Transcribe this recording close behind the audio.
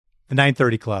The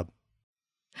 930 Club.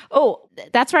 Oh,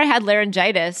 that's where I had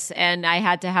laryngitis, and I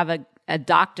had to have a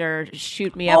doctor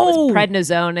shoot me up with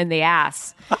prednisone in the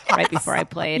ass right before I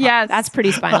played. Yes. That's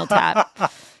pretty Spinal Tap.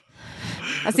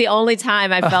 That's the only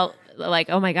time I felt like,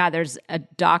 oh my God, there's a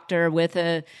doctor with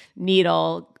a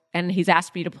needle, and he's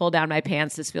asked me to pull down my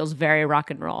pants. This feels very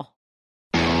rock and roll.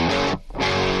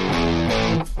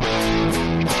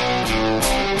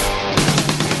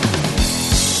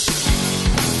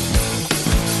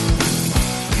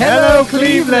 Hello,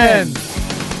 Cleveland!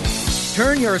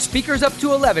 Turn your speakers up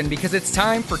to 11 because it's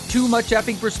time for Too Much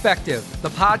Effing Perspective,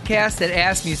 the podcast that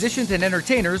asks musicians and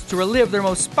entertainers to relive their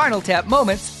most Spinal Tap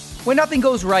moments when nothing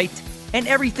goes right and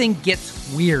everything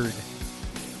gets weird.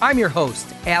 I'm your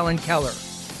host, Alan Keller,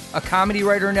 a comedy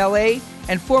writer in LA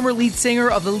and former lead singer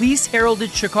of the least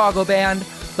heralded Chicago band,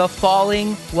 the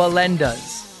Falling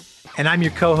Wallendas. And I'm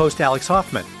your co-host, Alex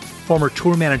Hoffman, former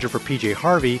tour manager for PJ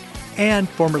Harvey and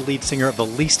former lead singer of the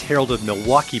least heralded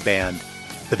Milwaukee band,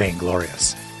 the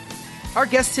Vainglorious. Our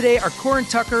guests today are Corin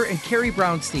Tucker and Carrie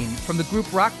Brownstein from the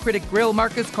group rock critic Grail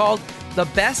Marcus called The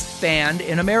Best Band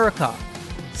in America,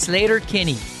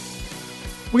 Sleater-Kinney.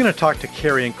 We're going to talk to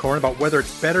Carrie and Corin about whether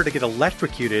it's better to get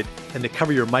electrocuted than to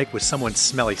cover your mic with someone's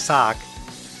smelly sock,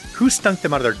 who stunk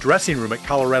them out of their dressing room at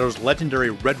Colorado's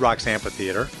legendary Red Rocks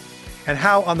Amphitheater, and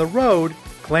how on the road,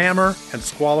 glamour and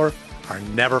squalor are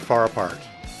never far apart.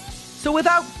 So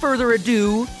without further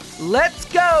ado, let's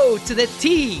go to the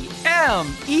TMEP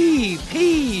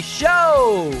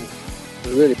show! It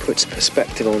really puts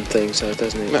perspective on things, though,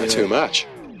 doesn't it? Not too much.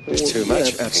 There's too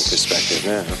much that's perspective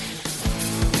now.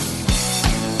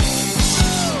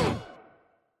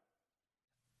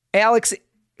 Alex,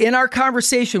 in our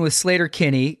conversation with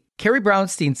Sleater-Kinney, Carrie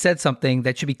Brownstein said something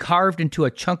that should be carved into a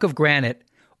chunk of granite,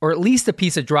 or at least a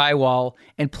piece of drywall,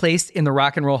 and placed in the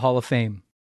Rock and Roll Hall of Fame.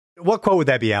 What quote would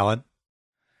that be, Alan?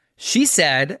 She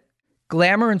said,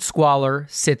 glamour and squalor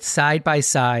sit side by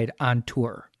side on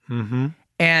tour. Mm-hmm.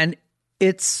 And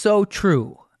it's so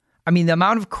true. I mean, the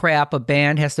amount of crap a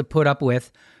band has to put up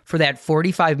with for that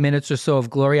 45 minutes or so of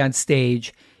glory on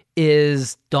stage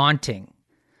is daunting.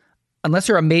 Unless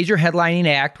you're a major headlining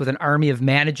act with an army of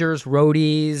managers,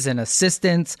 roadies, and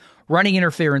assistants running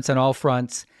interference on all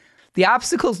fronts, the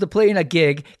obstacles to playing a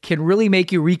gig can really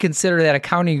make you reconsider that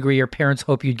accounting degree your parents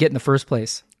hope you'd get in the first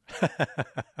place.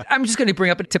 I'm just going to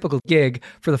bring up a typical gig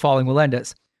for the Falling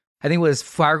Wallendas. I think it was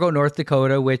Fargo, North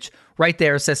Dakota, which right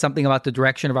there says something about the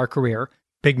direction of our career.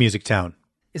 Big music town.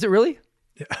 Is it really?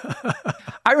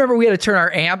 I remember we had to turn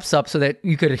our amps up so that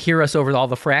you could hear us over all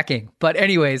the fracking. But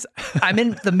anyways, I'm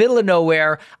in the middle of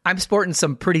nowhere. I'm sporting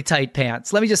some pretty tight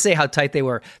pants. Let me just say how tight they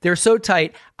were. They were so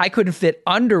tight, I couldn't fit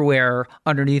underwear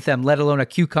underneath them, let alone a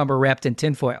cucumber wrapped in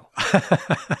tinfoil.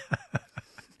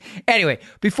 Anyway,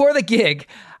 before the gig,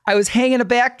 I was hanging a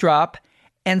backdrop,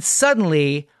 and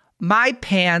suddenly my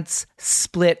pants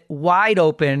split wide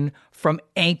open from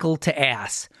ankle to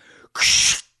ass.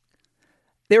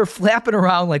 They were flapping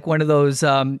around like one of those,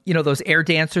 those air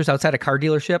dancers outside a car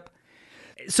dealership.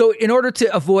 So in order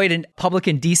to avoid a public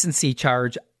indecency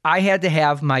charge, I had to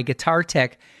have my guitar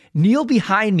tech kneel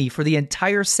behind me for the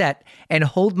entire set and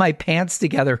hold my pants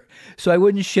together so I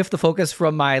wouldn't shift the focus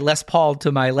from my Les Paul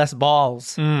to my Les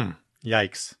Balls.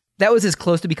 Yikes. That was as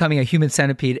close to becoming a human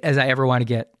centipede as I ever want to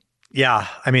get. Yeah,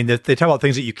 I mean, they talk about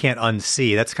things that you can't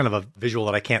unsee. That's kind of a visual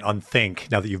that I can't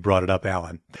unthink now that you've brought it up,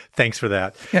 Alan. Thanks for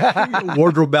that.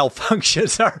 Wardrobe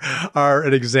malfunctions are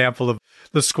an example of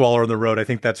the squalor on the road. I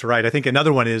think that's right. I think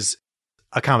another one is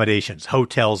accommodations,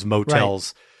 hotels,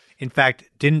 motels. Right. In fact,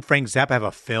 didn't Frank Zappa have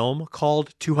a film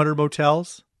called 200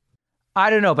 Motels? I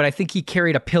don't know, but I think he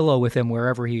carried a pillow with him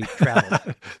wherever he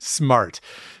traveled. Smart.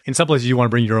 In some places, you want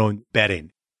to bring your own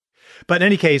bedding. But in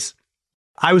any case,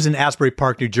 I was in Asbury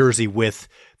Park, New Jersey with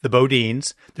the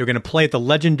Bodines. They were going to play at the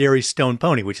legendary Stone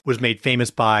Pony, which was made famous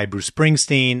by Bruce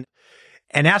Springsteen.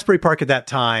 And Asbury Park at that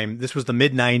time, this was the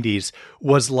mid-90s,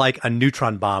 was like a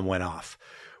neutron bomb went off.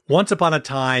 Once upon a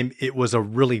time, it was a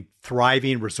really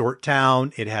thriving resort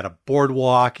town. It had a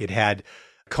boardwalk. It had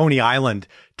Coney Island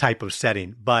type of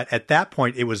setting. But at that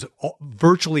point, it was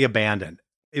virtually abandoned.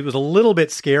 It was a little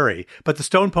bit scary, but the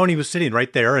Stone Pony was sitting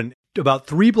right there. And about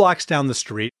 3 blocks down the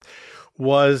street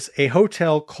was a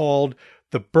hotel called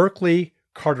the Berkeley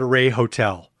Carteret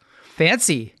Hotel.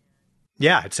 Fancy.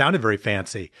 Yeah, it sounded very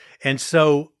fancy. And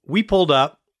so we pulled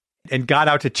up and got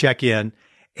out to check in,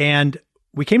 and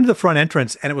we came to the front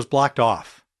entrance and it was blocked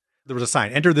off. There was a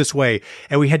sign, enter this way.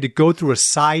 And we had to go through a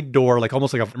side door, like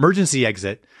almost like an emergency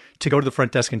exit, to go to the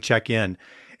front desk and check in.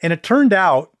 And it turned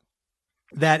out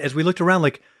that as we looked around,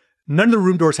 like none of the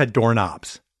room doors had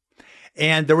doorknobs.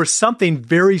 And there was something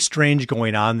very strange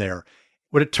going on there.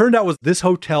 What it turned out was this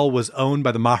hotel was owned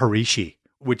by the Maharishi,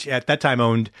 which at that time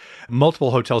owned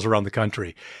multiple hotels around the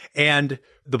country. And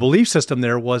the belief system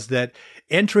there was that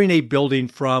entering a building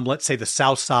from, let's say, the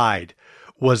south side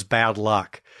was bad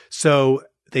luck. So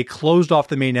they closed off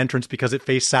the main entrance because it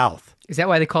faced south. Is that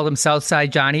why they called him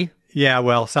Southside Johnny? Yeah,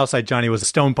 well, Southside Johnny was a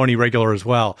Stone Pony regular as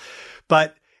well.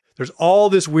 But there's all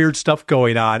this weird stuff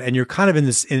going on, and you're kind of in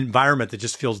this environment that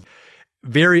just feels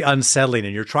very unsettling,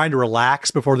 and you're trying to relax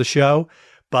before the show,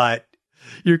 but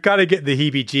you're kind of getting the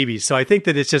heebie-jeebies. So I think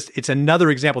that it's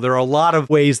another example. There are a lot of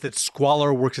ways that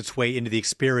squalor works its way into the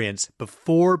experience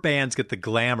before bands get the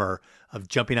glamour of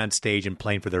jumping on stage and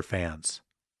playing for their fans.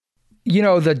 You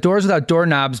know, the Doors Without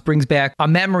Doorknobs brings back a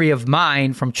memory of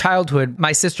mine from childhood.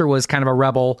 My sister was kind of a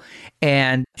rebel,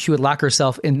 and she would lock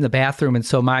herself in the bathroom. And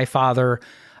so my father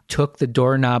took the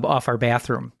doorknob off our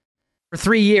bathroom. For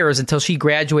 3 years, until she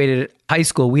graduated high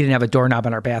school, we didn't have a doorknob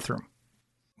in our bathroom.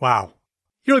 Wow.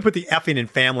 You really put the effing in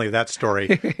family of that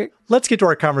story. Let's get to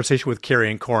our conversation with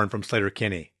Carrie and Corin from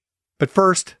Sleater-Kinney. But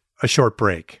first, a short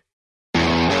break.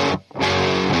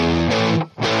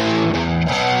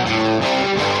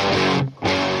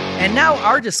 And now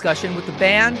our discussion with the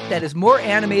band that is more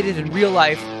animated in real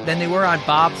life than they were on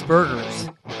Bob's Burgers,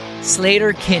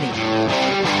 Sleater-Kinney.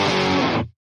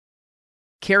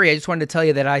 Carrie, I just wanted to tell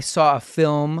you that I saw a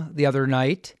film the other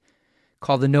night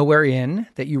called The Nowhere Inn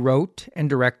that you wrote and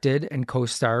directed and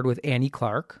co-starred with Annie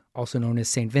Clark, also known as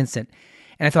St. Vincent.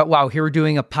 And I thought, wow, here we're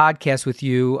doing a podcast with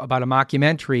you about a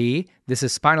mockumentary. This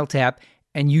is Spinal Tap,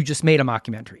 and you just made a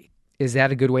mockumentary. Is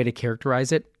that a good way to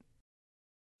characterize it?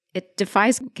 It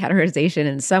defies categorization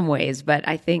in some ways, but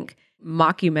I think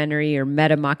mockumentary or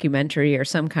meta-mockumentary or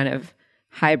some kind of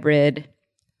hybrid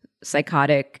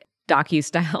psychotic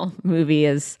docu-style movie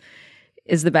is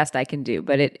the best I can do.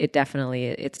 But it definitely,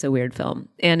 it's a weird film.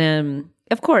 And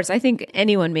of course, I think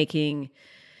anyone making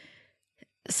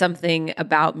something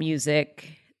about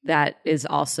music that is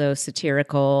also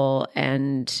satirical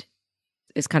and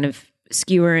is kind of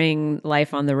skewering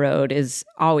life on the road is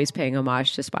always paying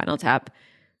homage to Spinal Tap.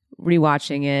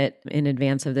 Rewatching it in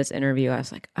advance of this interview, I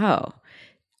was like, oh,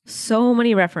 so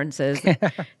many references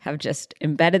have just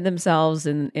embedded themselves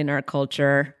in our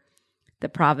culture. The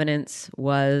provenance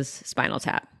was Spinal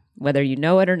Tap, whether you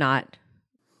know it or not.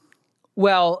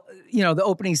 Well, you know, the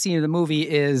opening scene of the movie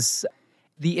is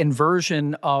the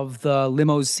inversion of the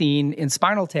limo scene in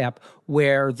Spinal Tap,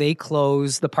 where they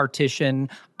close the partition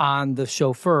on the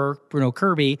chauffeur, Bruno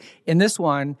Kirby. In this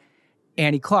one,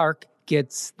 Annie Clark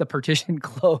gets the partition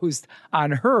closed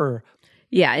on her.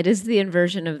 Yeah, it is the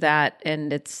inversion of that,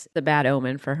 and it's the bad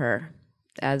omen for her,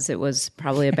 as it was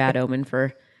probably a bad omen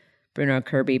for Bruno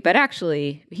Kirby. But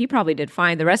actually, he probably did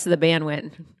fine. The rest of the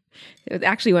band it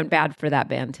actually went bad for that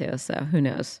band too, so who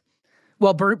knows?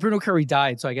 Well, Bruno Kirby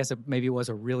died, so I guess maybe it was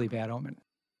a really bad omen.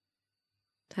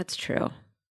 That's true.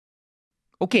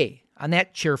 Okay, on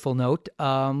that cheerful note,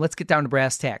 let's get down to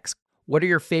brass tacks. What are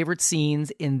your favorite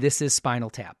scenes in This Is Spinal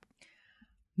Tap?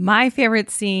 My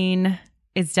favorite scene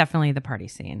is definitely the party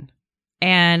scene.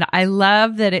 And I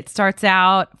love that it starts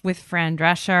out with Fran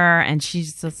Drescher and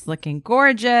she's just looking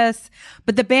gorgeous.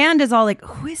 But the band is all like,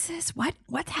 who is this?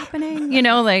 What's happening? You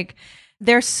know, like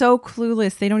they're so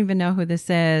clueless. They don't even know who this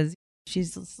is.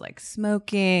 She's just like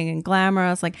smoking and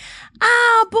glamorous, like,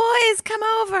 oh, boys, come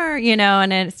over, you know,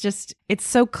 and it's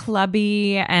so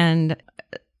clubby and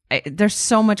there's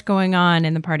so much going on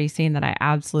in the party scene that I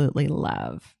absolutely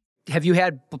love. Have you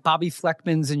had Bobby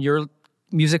Fleckmans in your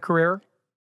music career?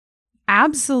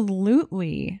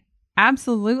 Absolutely.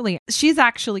 Absolutely. She's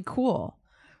actually cool,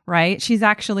 right? She's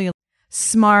actually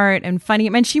smart and funny. I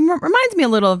mean, she reminds me a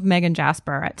little of Megan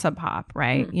Jasper at Sub Pop,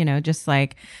 right? You know, just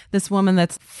like this woman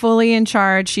that's fully in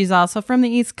charge. She's also from the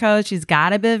East Coast. She's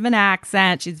got a bit of an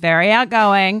accent. She's very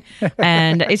outgoing.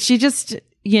 And she just,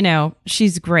 you know,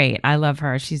 she's great. I love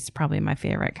her. She's probably my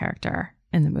favorite character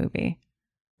in the movie.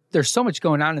 There's so much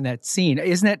going on in that scene.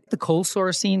 Isn't it the cold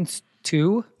sore scene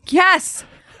too? Yes.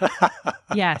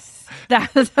 Yes.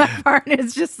 That part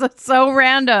is just so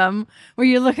random where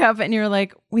you look up and you're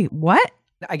like, wait, what?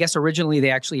 I guess originally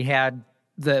they actually had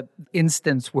the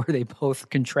instance where they both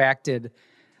contracted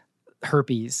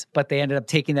herpes, but they ended up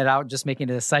taking that out and just making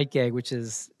it a sight gag, which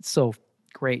is so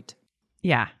great.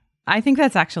 Yeah. I think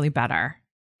that's actually better.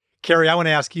 Carrie, I want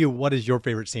to ask you, what is your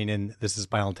favorite scene in This Is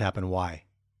Spinal Tap and why?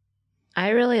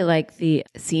 I really like the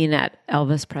scene at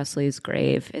Elvis Presley's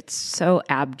grave. It's so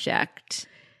abject.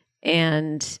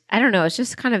 And I don't know, it's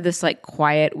just kind of this like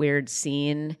quiet, weird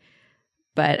scene.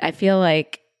 But I feel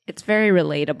like it's very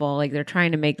relatable. Like they're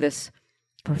trying to make this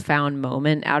profound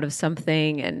moment out of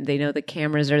something and they know the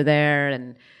cameras are there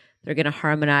and they're going to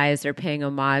harmonize. They're paying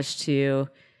homage to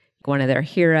one of their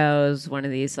heroes, one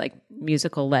of these like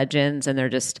musical legends, and they're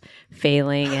just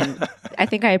failing. And I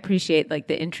think I appreciate like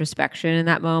the introspection in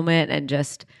that moment, and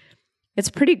just it's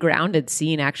a pretty grounded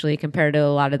scene actually compared to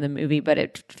a lot of the movie, but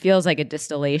it feels like a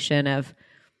distillation of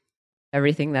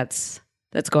everything that's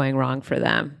going wrong for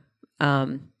them.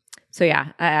 So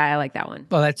yeah, I like that one.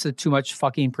 Well, that's a too much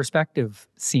fucking perspective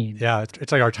scene. Yeah,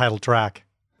 it's like our title track.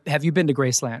 Have you been to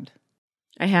Graceland?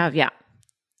 I have, yeah.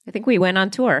 I think we went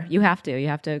on tour. You have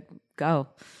to go.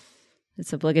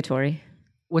 It's obligatory.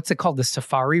 What's it called? The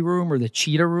Safari Room or the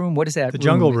Cheetah Room? What is that? The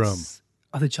Jungle Room.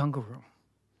 Oh, the Jungle Room.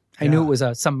 I knew it was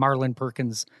some Marlon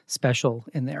Perkins special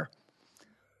in there.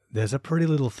 There's a pretty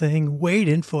little thing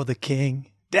waiting for the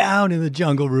king down in the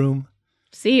Jungle Room.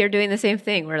 See, you're doing the same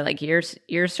thing. We're like,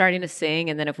 you're starting to sing,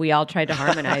 and then if we all tried to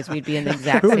harmonize, we'd be in the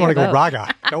exact Who same would want to go boat.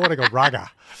 raga? I want to go raga.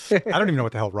 I don't even know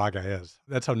what the hell raga is.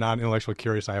 That's how non-intellectually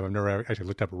curious I am. I've never actually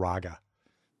looked up raga.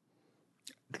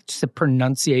 Just a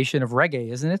pronunciation of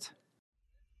reggae, isn't it?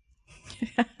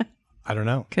 I don't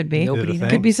know. Could be. Nobody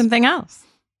knows. Could be something else.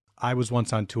 I was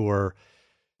once on tour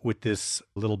with this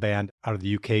little band out of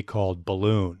the UK called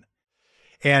Balloon.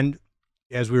 And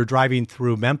as we were driving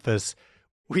through Memphis,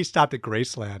 we stopped at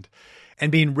Graceland.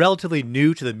 And being relatively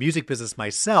new to the music business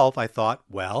myself, I thought,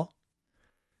 well,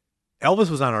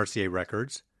 Elvis was on RCA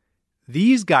Records.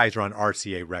 These guys are on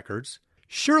RCA Records.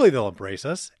 Surely they'll embrace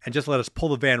us and just let us pull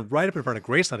the van right up in front of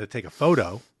Graceland to take a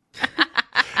photo.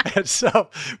 And so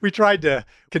we tried to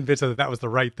convince them that was the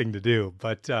right thing to do,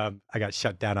 but I got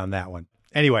shut down on that one.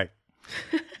 Anyway,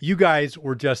 you guys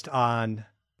were just on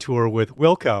tour with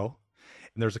Wilco,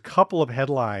 and there's a couple of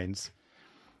headlines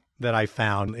that I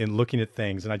found in looking at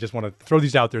things, and I just want to throw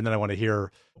these out there, and then I want to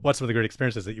hear what some of the great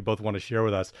experiences that you both want to share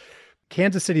with us.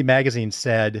 Kansas City Magazine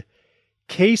said,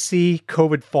 KC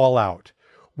COVID fallout.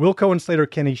 Wilco and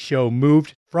Sleater-Kinney show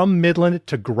moved from Midland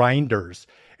to Grinders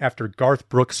after Garth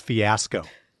Brooks fiasco.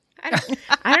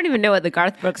 I don't even know what the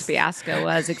Garth Brooks fiasco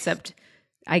was, except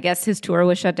I guess his tour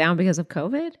was shut down because of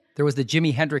COVID. There was the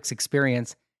Jimi Hendrix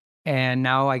Experience, and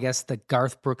now I guess the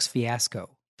Garth Brooks fiasco.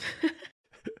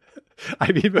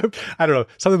 I mean, I don't know.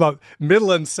 Something about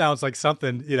Midland sounds like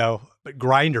something, but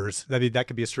Grinders, that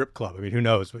could be a strip club. I mean, who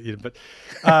knows? But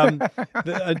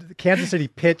the Kansas City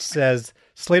Pitch says,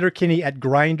 Sleater-Kinney at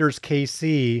Grinders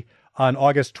KC on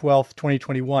August 12th,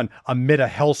 2021, amid a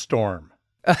hellstorm.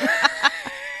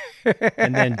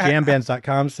 And then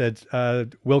jambands.com said,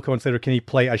 Wilco and Sleater-Kinney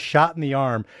play a shot in the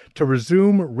arm to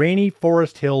resume Rainy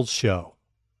Forest Hills show.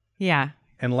 Yeah.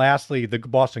 And lastly, the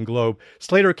Boston Globe,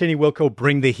 Sleater-Kinney, Wilco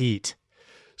bring the heat.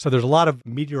 So there's a lot of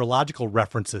meteorological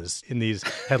references in these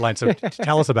headlines. So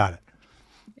tell us about it.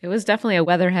 It was definitely a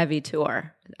weather-heavy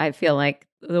tour. I feel like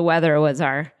the weather was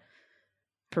our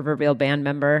proverbial band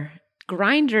member.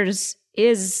 Grinders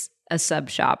is a sub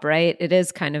shop, right? It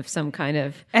is kind of some kind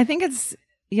of... I think it's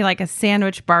like a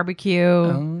sandwich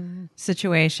barbecue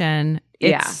situation.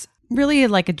 It's really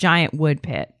like a giant wood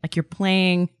pit. Like you're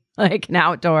playing like an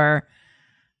outdoor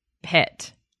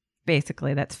pit,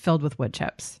 basically, that's filled with wood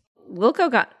chips.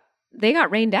 Wilco got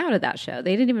rained out of that show.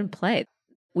 They didn't even play.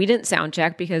 We didn't sound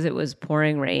check because it was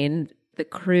pouring rain. The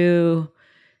crew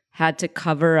had to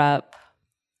cover up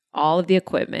all of the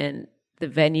equipment. The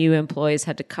venue employees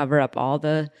had to cover up all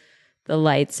the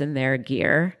lights and their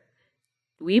gear.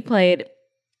 We played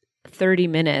 30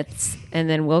 minutes and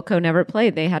then Wilco never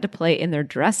played. They had to play in their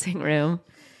dressing room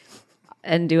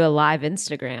and do a live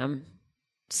Instagram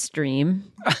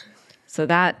stream. So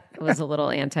that was a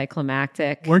little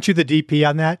anticlimactic. Weren't you the DP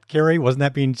on that, Carrie? Wasn't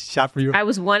that being shot for you? I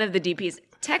was one of the DPs.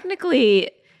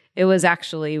 Technically, it was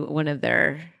actually one of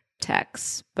their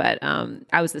techs, but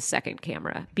I was the second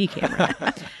camera, B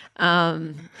camera.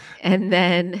 And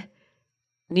then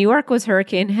New York was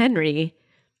Hurricane Henry,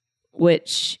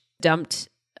 which dumped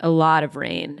a lot of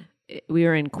rain. We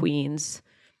were in Queens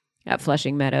at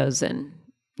Flushing Meadows, and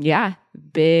yeah,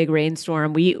 big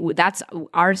rainstorm. That's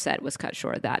our set was cut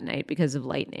short that night because of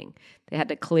lightning. They had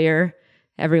to clear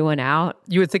everyone out.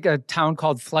 You would think a town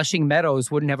called Flushing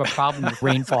Meadows wouldn't have a problem with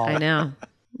rainfall. I know.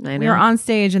 We were on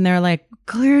stage and they're like,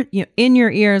 clear, in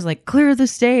your ears, like, clear the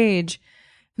stage.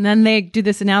 And then they do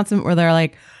this announcement where they're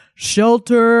like,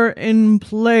 shelter in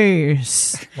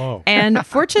place. Whoa. And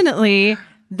fortunately,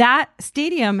 that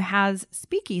stadium has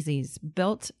speakeasies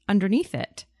built underneath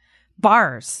it,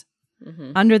 bars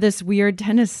under this weird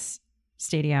tennis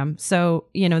stadium. So,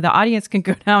 the audience can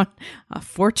go down.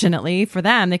 Fortunately for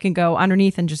them, they can go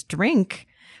underneath and just drink,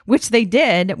 which they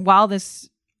did while this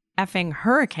effing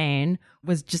hurricane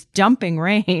was just dumping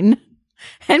rain.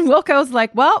 And Wilco's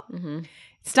like, well,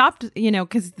 stopped,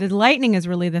 because the lightning is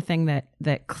really the thing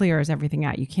that clears everything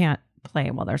out. You can't play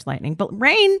while there's lightning, but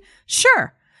rain,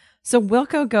 sure. So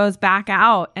Wilco goes back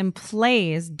out and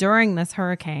plays during this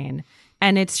hurricane,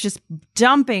 and it's just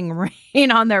dumping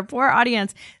rain on their poor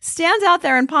audience. Stands out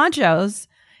there in ponchos,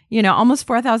 almost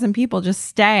 4,000 people just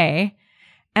stay.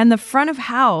 And the front of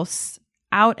house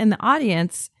out in the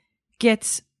audience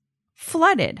gets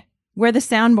flooded. Where the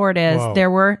soundboard is, Whoa.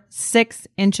 There were 6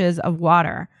 inches of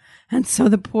water. And so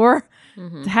the poor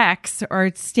techs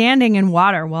are standing in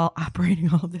water while operating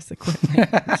all of this equipment.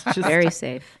 It's just Very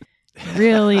safe.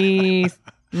 really,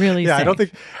 really Yeah, safe.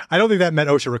 I don't think that met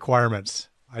OSHA requirements.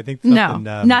 I think No,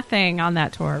 something, nothing on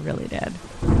that tour really did.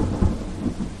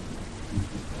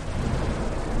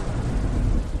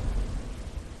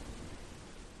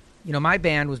 My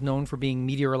band was known for being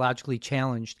meteorologically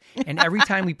challenged. And every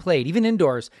time we played, even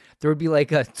indoors, there would be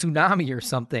like a tsunami or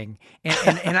something.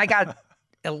 And I got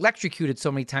electrocuted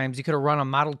so many times, you could have run a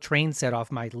model train set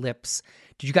off my lips.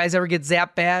 Did you guys ever get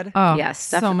zapped bad? Oh, Yes,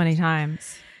 so definitely. many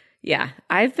times. Yeah.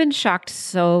 I've been shocked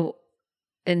so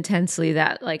intensely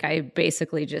that like I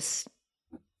basically just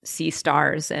see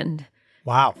stars and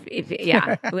wow.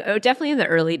 definitely in the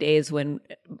early days when,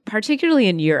 particularly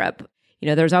in Europe,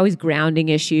 there's always grounding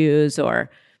issues, or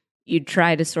you'd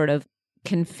try to sort of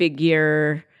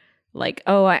configure like,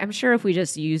 oh, I'm sure if we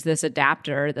just use this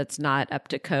adapter that's not up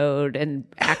to code and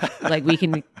act like we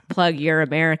can plug your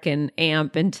American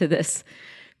amp into this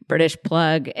British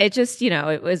plug. It just,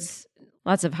 it was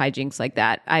lots of hijinks like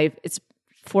that. It's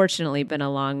fortunately been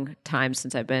a long time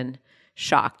since I've been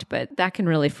shocked, but that can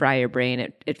really fry your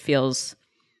brain. It feels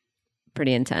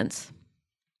pretty intense.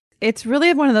 It's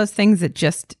really one of those things that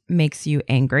just makes you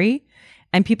angry,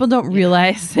 and people don't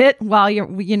realize it while you're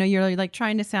like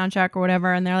trying to sound check or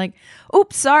whatever, and they're like,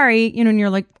 "Oops, sorry," and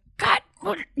you're like, "God,"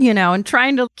 and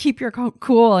trying to keep your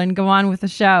cool and go on with the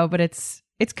show, but it's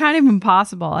kind of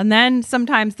impossible. And then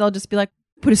sometimes they'll just be like,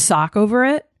 "Put a sock over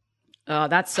it." Oh,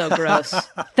 that's so gross.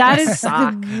 That is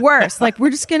the worst. Like, we're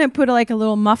just gonna put like a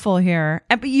little muffle here,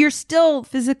 but you're still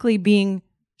physically being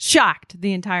shocked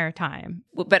the entire time.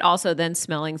 But also then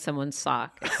smelling someone's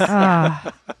sock.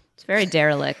 Ah. It's very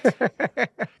derelict.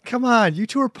 Come on, you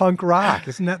two are punk rock.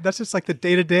 That's just like the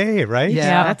day to day, right?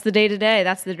 Yeah. That's the day to day.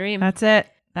 That's the dream. That's it.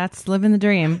 That's living the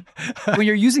dream. When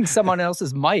you're using someone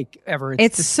else's mic ever,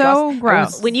 It's so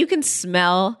gross. When you can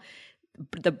smell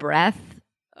the breath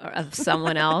of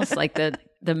someone else, like the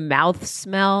mouth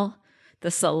smell,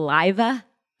 the saliva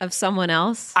of someone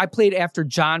else. I played after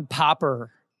John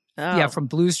Popper. Oh. Yeah, from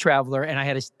Blues Traveler, and I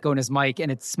had to go in his mic, and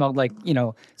it smelled like,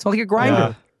 a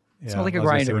grinder. Yeah. Smelled like a I was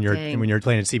gonna say, grinder. when you're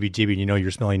playing at CBGB,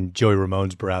 you're smelling Joey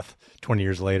Ramone's breath 20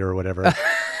 years later or whatever.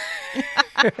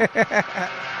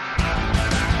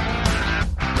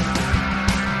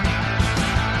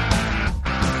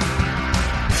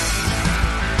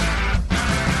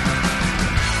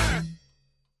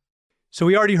 So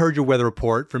we already heard your weather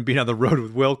report from being on the road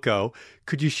with Wilco.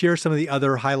 Could you share some of the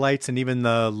other highlights and even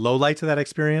the lowlights of that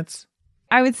experience?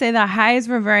 I would say the highs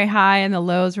were very high and the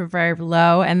lows were very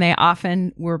low, and they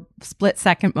often were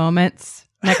split-second moments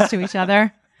next to each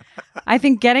other. I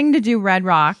think getting to do Red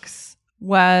Rocks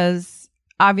was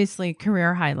obviously a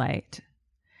career highlight.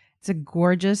 It's a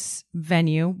gorgeous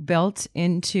venue built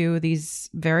into these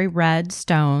very red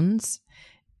stones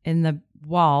in the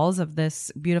walls of this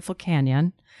beautiful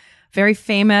canyon. Very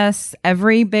famous.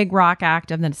 Every big rock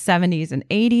act of the 70s and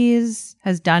 80s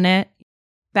has done it.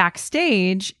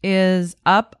 Backstage is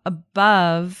up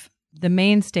above the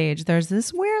main stage. There's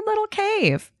this weird little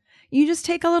cave you just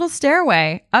take a little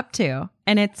stairway up to,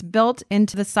 and it's built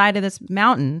into the side of this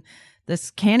mountain,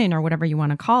 this canyon or whatever you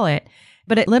want to call it.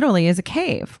 But it literally is a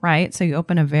cave, right? So you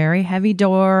open a very heavy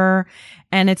door,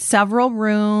 and it's several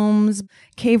rooms,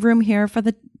 cave room here for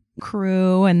the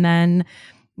crew, and then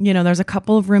there's a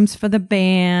couple of rooms for the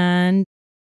band,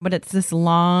 but it's this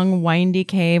long, windy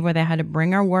cave where they had to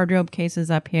bring our wardrobe cases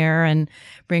up here and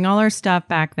bring all our stuff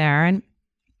back there.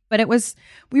 But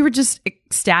we were just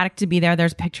ecstatic to be there.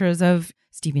 There's pictures of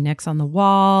Stevie Nicks on the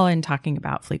wall and talking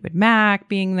about Fleetwood Mac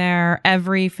being there,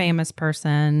 every famous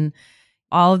person,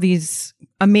 all of these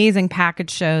amazing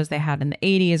package shows they had in the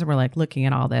 80s. We're like looking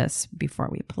at all this before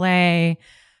we play.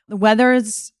 The weather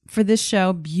is, for this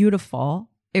show, beautiful.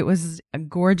 It was a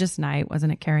gorgeous night,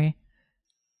 wasn't it, Carrie?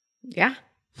 Yeah,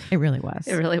 It really was.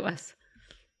 it really was.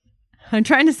 I'm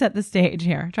trying to set the stage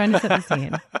here, trying to set the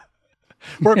scene.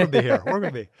 Work with me here. Work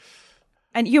with me.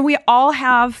 And we all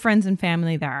have friends and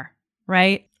family there,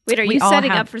 right? Wait, are We you all setting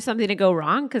have- up for something to go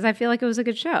wrong? Because I feel like it was a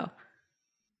good show.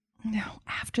 No,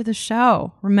 after the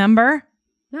show, remember?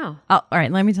 No. Oh, all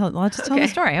right, let's just tell the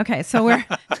story. Okay, so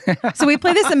we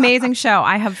play this amazing show.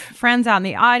 I have friends out in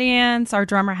the audience. Our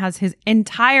drummer has his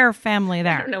entire family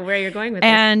there. I don't know where you're going with this.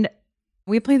 And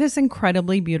we play this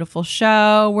incredibly beautiful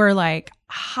show. We're like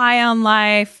high on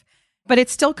life, but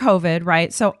it's still COVID,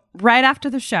 right? So right after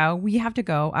the show, we have to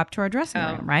go up to our dressing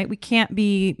room, right? We can't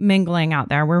be mingling out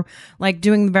there. We're like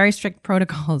doing very strict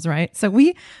protocols, right? So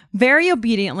we very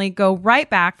obediently go right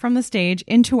back from the stage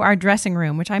into our dressing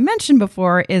room, which I mentioned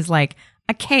before is like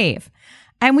a cave.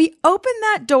 And we open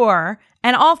that door,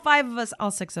 and all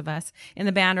six of us in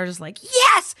the band are just like,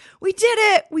 yes, we did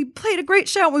it. We played a great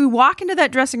show. We walk into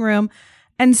that dressing room,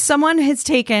 and someone has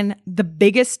taken the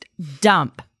biggest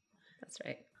dump. That's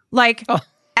right. Like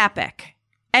epic.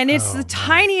 And it's the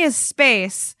tiniest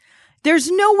space.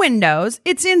 There's no windows.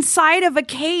 It's inside of a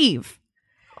cave.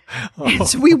 And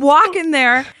so we walk in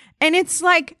there, and it's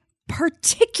like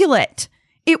particulate.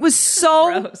 It was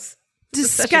so Gross.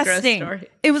 disgusting. Story.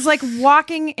 It was like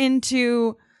walking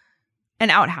into an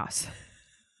outhouse.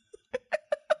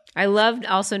 I loved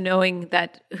also knowing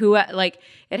that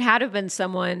it had to have been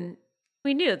someone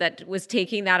we knew that was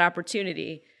taking that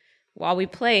opportunity while we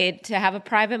played to have a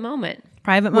private moment.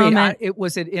 Moment.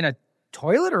 Was it in a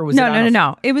toilet or was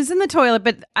No. It was in the toilet,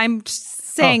 but I'm just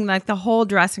saying like the whole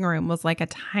dressing room was like a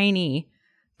tiny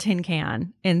tin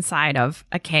can inside of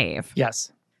a cave.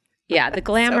 Yes. Yeah, the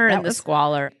glamour and the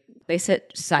squalor. They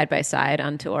sit side by side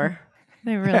on tour.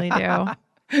 They really do.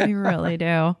 They really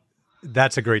do.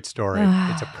 That's a great story.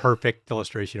 It's a perfect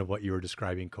illustration of what you were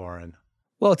describing, Corin.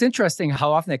 Well, it's interesting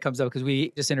how often that comes up because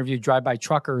we just interviewed drive-by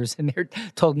truckers and they're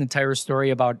told an entire story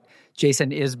about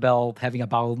Jason Isbell having a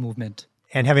bowel movement.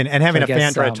 And having a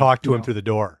fan try to talk to him through the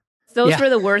door. Those were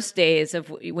the worst days of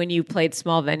when you played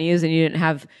small venues and you didn't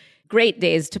have great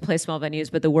days to play small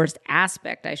venues, but the worst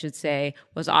aspect, I should say,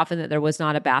 was often that there was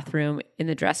not a bathroom in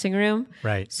the dressing room.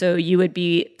 Right. So you would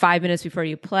be 5 minutes before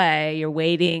you play, you're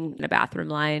waiting in a bathroom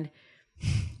line.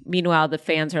 Meanwhile, the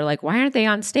fans are like, why aren't they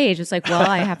on stage? It's like, well,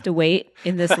 I have to wait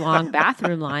in this long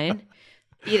bathroom line.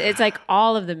 It's like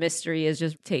all of the mystery is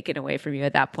just taken away from you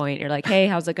at that point. You're like, hey,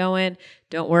 how's it going?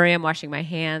 Don't worry, I'm washing my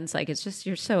hands. Like, it's just,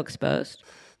 you're so exposed.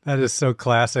 That is so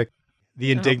classic.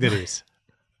 The indignities.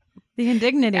 The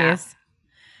indignities. Yeah.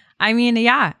 I mean,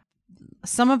 yeah.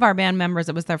 Some of our band members,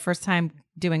 it was their first time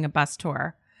doing a bus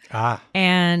tour.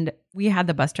 And we had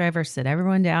the bus driver sit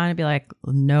everyone down and be like,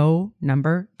 no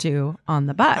number 2 on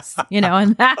the bus,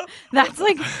 and that's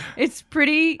like, it's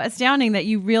pretty astounding that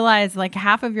you realize like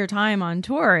half of your time on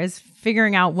tour is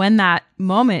figuring out when that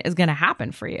moment is going to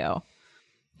happen for you.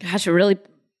 Gosh, we're really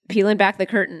peeling back the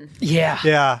curtain. Yeah.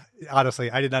 Yeah.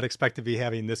 Honestly, I did not expect to be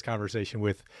having this conversation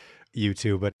with you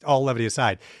two, but all levity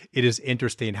aside, it is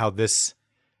interesting how this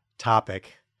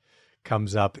topic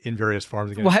comes up in various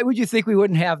forms. Why would you think we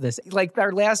wouldn't have this? Like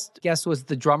our last guest was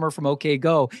the drummer from OK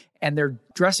Go, and their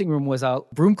dressing room was a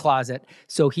broom closet.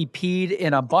 So he peed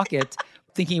in a bucket,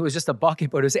 thinking it was just a bucket,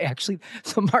 but it was actually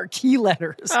some marquee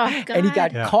letters. Oh, God. And he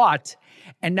got caught.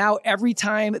 And now every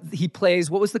time he plays,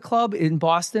 what was the club in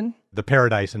Boston? The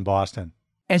Paradise in Boston.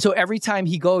 And so every time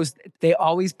he goes, they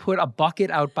always put a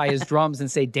bucket out by his drums and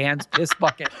say, Dan's piss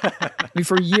bucket. I mean,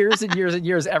 for years and years and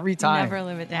years, every time. Never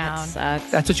live it down. That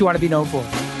sucks. That's what you want to be known for.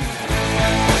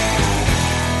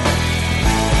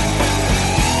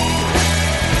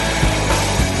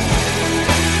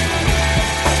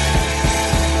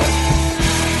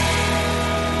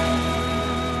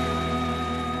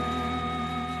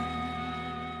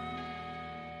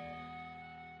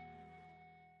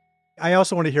 I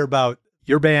also want to hear about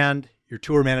your band, your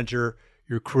tour manager,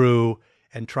 your crew,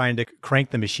 and trying to crank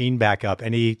the machine back up.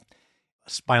 Any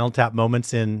Spinal Tap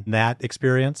moments in that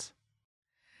experience?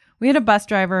 We had a bus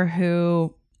driver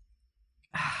who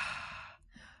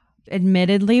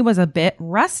admittedly was a bit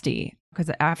rusty because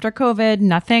after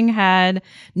COVID,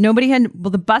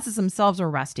 the buses themselves were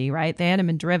rusty, right? They hadn't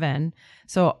been driven.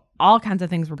 So all kinds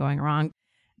of things were going wrong.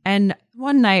 And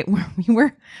one night we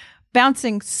were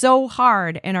bouncing so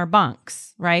hard in our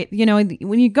bunks, right?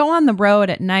 When you go on the road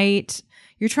at night,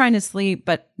 you're trying to sleep,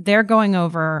 but they're going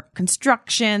over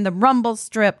construction, the rumble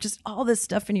strip, just all this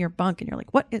stuff in your bunk. And you're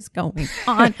like, what is going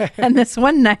on? And this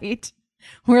one night,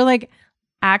 we're like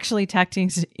actually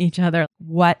texting each other,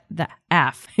 what the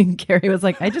F? And Gary was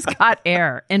like, I just caught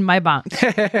air in my bunk.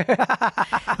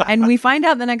 And we find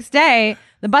out the next day,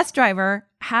 the bus driver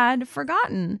had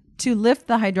forgotten to lift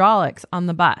the hydraulics on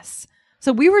the bus.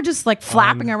 So we were just like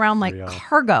flapping around like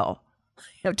cargo,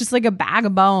 just like a bag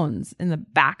of bones in the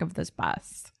back of this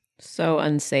bus. So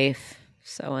unsafe.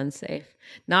 So unsafe.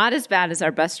 Not as bad as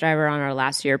our bus driver on our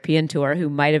last European tour, who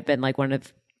might have been like one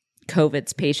of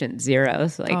COVID's patient zero.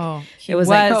 So like he it was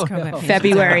like COVID patient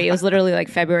February. zero. It was literally like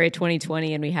February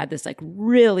 2020, and we had this like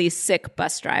really sick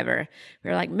bus driver. We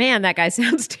were like, man, that guy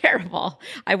sounds terrible.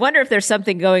 I wonder if there's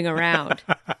something going around.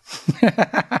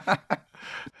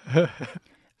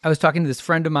 I was talking to this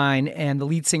friend of mine, and the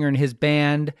lead singer in his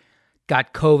band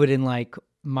got COVID in like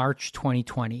March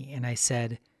 2020. And I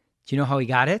said, do you know how he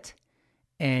got it?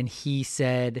 And he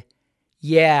said,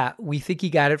 yeah, we think he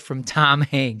got it from Tom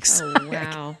Hanks. Oh,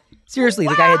 wow. Seriously,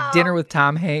 the guy had dinner with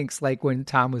Tom Hanks like when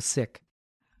Tom was sick.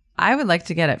 I would like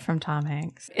to get it from Tom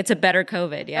Hanks. It's a better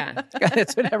COVID, yeah.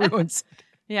 That's what everyone's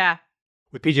Yeah.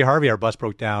 With PJ Harvey, our bus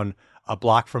broke down a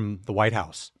block from the White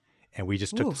House, and we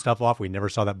just took the stuff off. We never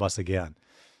saw that bus again.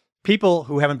 People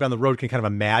who haven't been on the road can kind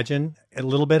of imagine a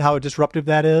little bit how disruptive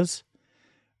that is.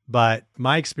 But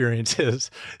my experience is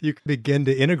you can begin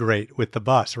to integrate with the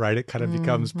bus, right? It kind of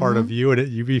becomes part of you, and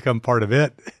you become part of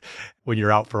it when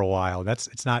you're out for a while.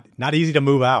 It's not easy to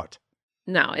move out.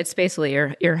 No, it's basically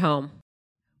your home.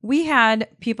 We had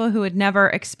people who had never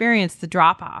experienced the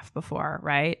drop off before,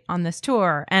 right, on this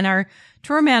tour. And our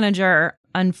tour manager,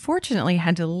 unfortunately,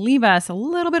 had to leave us a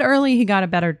little bit early. He got a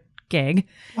better gig.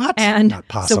 What? And Not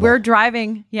possible. so we're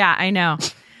driving. Yeah, I know.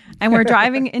 And we're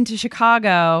driving into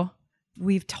Chicago.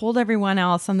 We've told everyone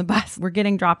else on the bus, we're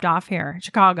getting dropped off here,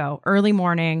 Chicago, early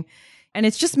morning. And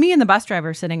it's just me and the bus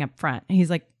driver sitting up front. And he's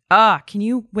like, can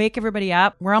you wake everybody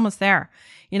up? We're almost there.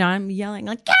 You know, I'm yelling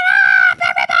like, get up,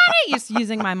 everybody, just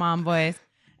using my mom voice.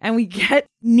 And we get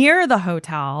near the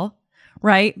hotel,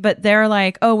 right? But they're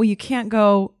like, oh, well, you can't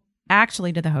go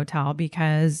actually to the hotel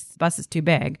because the bus is too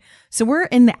big. So we're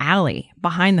in the alley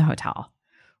behind the hotel.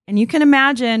 And you can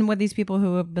imagine what these people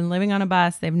who have been living on a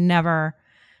bus, they've never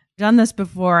done this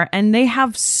before, and they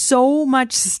have so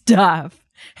much stuff.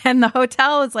 And the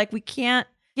hotel is like, we can't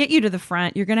get you to the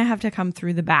front. You're going to have to come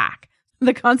through the back.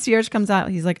 The concierge comes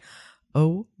out. He's like,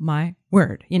 oh my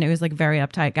word. You know, he's like a very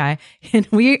uptight guy. And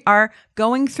we are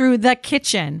going through the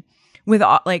kitchen with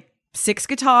like 6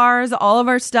 guitars, all of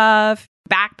our stuff,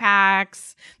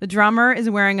 backpacks. The drummer is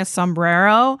wearing a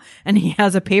sombrero and he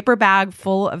has a paper bag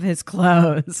full of his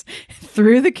clothes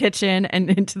through the kitchen and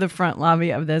into the front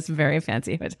lobby of this very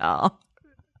fancy hotel.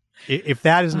 If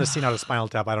that isn't a scene out of Spinal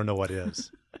Tap, I don't know what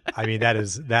is. I mean, that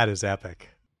is epic.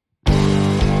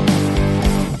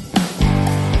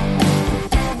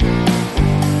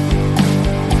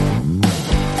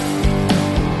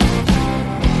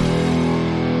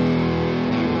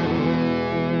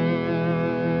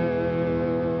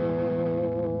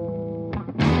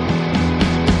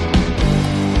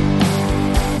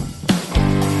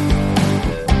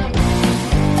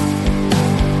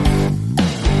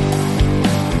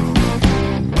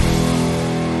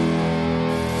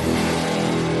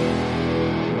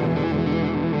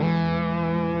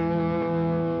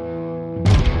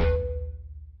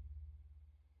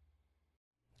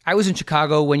 I was in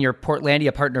Chicago when your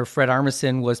Portlandia partner, Fred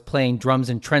Armisen, was playing drums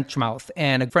in Trenchmouth.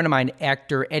 And a friend of mine,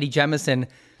 actor Eddie Jemison,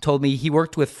 told me he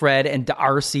worked with Fred and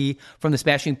D'Arcy from the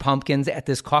Smashing Pumpkins at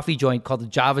this coffee joint called the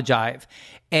Java Jive.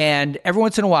 And every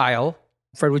once in a while,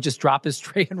 Fred would just drop his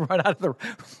tray and run out of the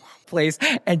place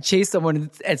and chase someone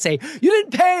and say, you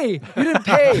didn't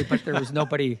pay. But there was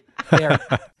nobody there.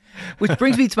 Which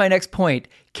brings me to my next point.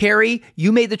 Carrie,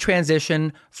 you made the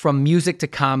transition from music to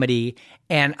comedy,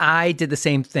 and I did the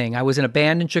same thing. I was in a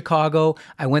band in Chicago.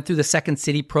 I went through the Second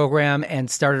City program and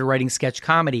started writing sketch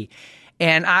comedy.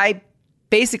 And I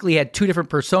basically had 2 different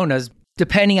personas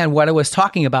depending on what I was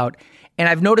talking about. And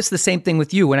I've noticed the same thing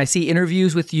with you. When I see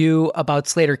interviews with you about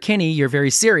Sleater-Kinney, you're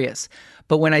very serious.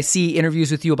 But when I see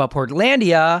interviews with you about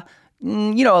Portlandia,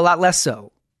 a lot less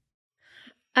so.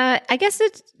 I guess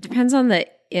it depends on the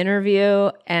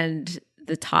interview and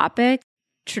the topic.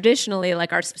 Traditionally,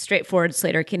 like our straightforward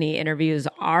Sleater-Kinney interviews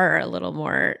are a little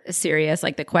more serious.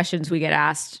 Like the questions we get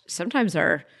asked sometimes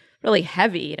are really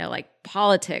heavy, like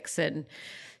politics and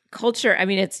culture. I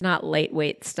mean, it's not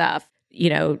lightweight stuff.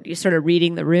 You're sort of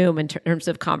reading the room in terms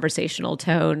of conversational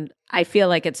tone. I feel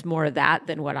like it's more of that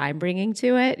than what I'm bringing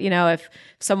to it. If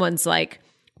someone's like,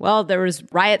 well, there was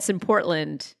riots in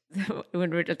Portland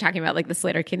when we're talking about like the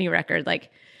Sleater-Kinney record,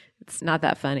 like it's not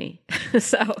that funny.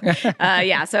 So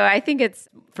I think it's,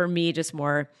 for me, just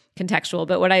more contextual.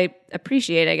 But what I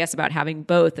appreciate, I guess, about having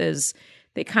both is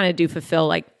they kind of do fulfill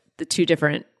like the 2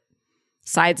 different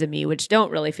sides of me, which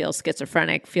don't really feel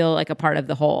schizophrenic, feel like a part of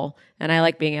the whole. And I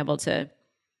like being able to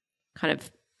kind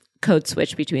of code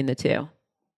switch between the 2.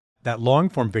 That long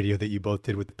form video that you both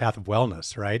did with the Path of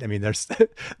Wellness, right? I mean, there's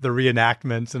the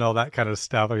reenactments and all that kind of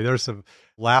stuff. I mean, there's some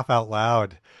laugh out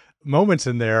loud moments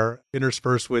in there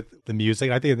interspersed with the music.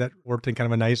 I think that worked in kind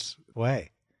of a nice way.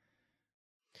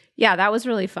 Yeah, that was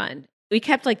really fun. We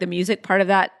kept like the music part of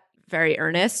that very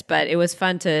earnest, but it was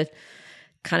fun to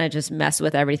kind of just mess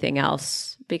with everything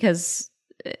else because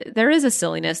there is a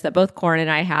silliness that both Corin and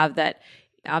I have that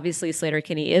obviously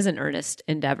Sleater-Kinney is an earnest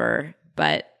endeavor,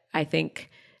 but I think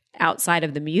outside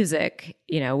of the music,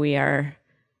 we are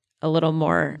a little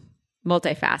more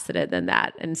multifaceted than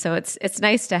that. And so it's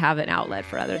nice to have an outlet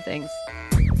for other things.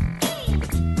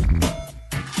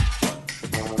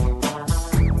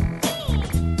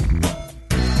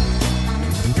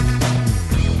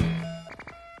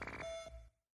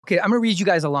 Okay, I'm going to read you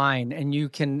guys a line and you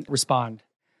can respond.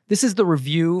 This is the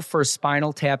review for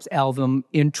Spinal Tap's album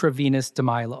Intravenous de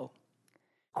Milo.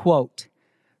 Quote,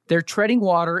 "They're treading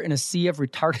water in a sea of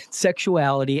retarded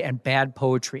sexuality and bad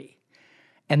poetry."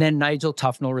 And then Nigel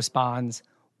Tufnell responds,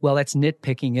 "Well, that's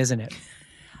nitpicking, isn't it?"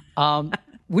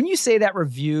 Wouldn't you say that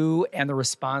review and the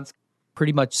response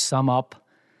pretty much sum up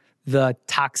the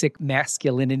toxic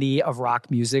masculinity of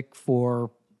rock music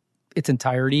for its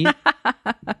entirety?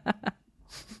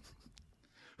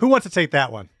 Who wants to take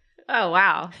that one? Oh,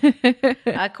 wow.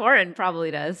 Corin probably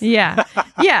does. Yeah.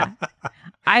 Yeah.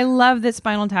 I love that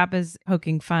Spinal Tap is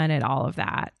poking fun at all of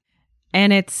that.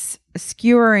 And it's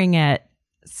skewering it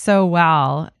so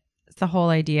well. It's the whole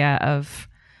idea of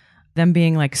them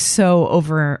being like so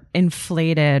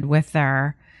overinflated with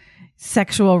their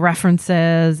sexual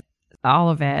references, all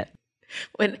of it.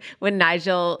 When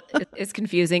Nigel is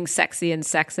confusing sexy and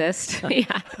sexist.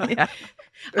 Yeah.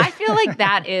 I feel like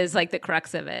that is like the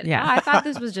crux of it. Yeah. Oh, I thought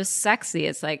this was just sexy.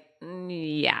 It's like,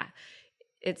 yeah,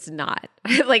 it's not.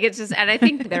 Like it's just, and I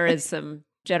think there is some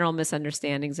general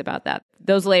misunderstandings about that.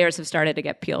 Those layers have started to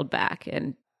get peeled back.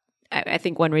 And I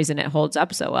think one reason it holds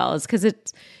up so well is because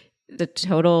it's the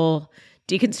total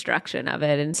deconstruction of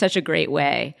it in such a great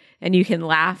way. And you can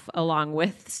laugh along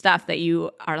with stuff that you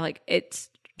are like,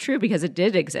 it's true because it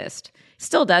did exist.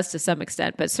 Still does to some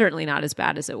extent, but certainly not as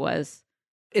bad as it was.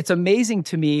 It's amazing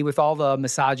to me with all the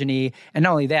misogyny and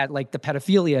not only that, like the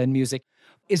pedophilia in music.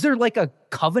 Is there like a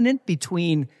covenant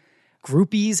between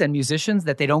groupies and musicians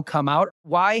that they don't come out?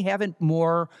 Why haven't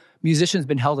more musicians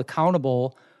been held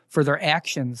accountable for their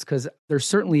actions? Because there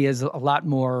certainly is a lot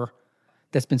more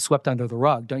that's been swept under the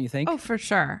rug, don't you think? Oh, for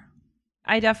sure.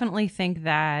 I definitely think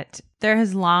that there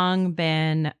has long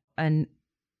been an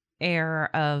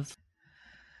air of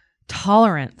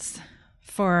tolerance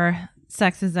for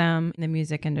sexism in the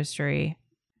music industry.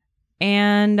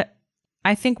 And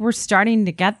I think we're starting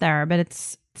to get there, but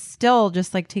it's still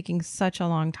just like taking such a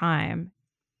long time.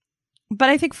 But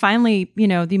I think finally,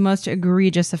 the most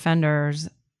egregious offenders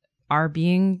are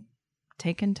being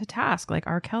taken to task, like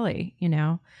R. Kelly,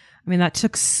 I mean, that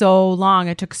took so long.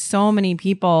 It took so many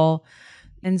people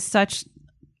in such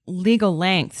legal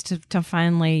lengths to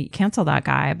finally cancel that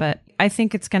guy. But I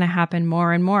think it's going to happen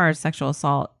more and more as sexual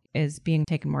assault is being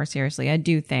taken more seriously. I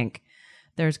do think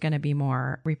there's going to be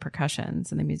more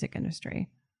repercussions in the music industry.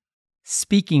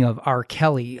 Speaking of R.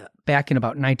 Kelly, back in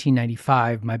about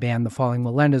 1995, my band, The Falling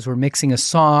Melindas, were mixing a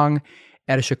song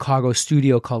at a Chicago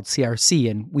studio called CRC,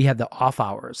 and we had the off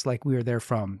hours. Like we were there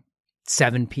from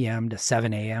 7 p.m. to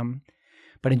 7 a.m.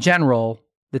 But in general,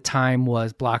 the time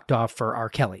was blocked off for R.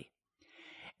 Kelly.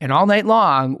 And all night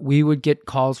long, we would get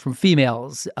calls from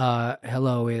females.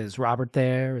 Hello, is Robert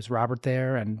there? Is Robert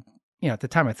there? And, at the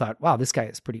time I thought, wow, this guy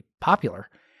is pretty popular.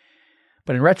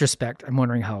 But in retrospect, I'm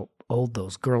wondering how old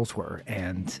those girls were.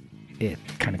 And it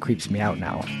kind of creeps me out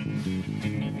now.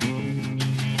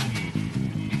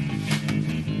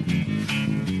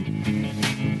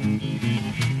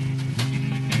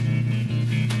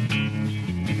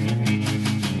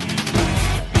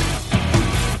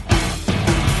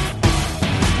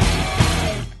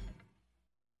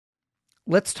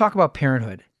 Let's talk about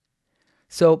parenthood.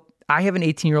 So I have an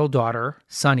 18-year-old daughter,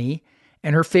 Sunny,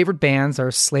 and her favorite bands are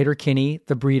Sleater-Kinney,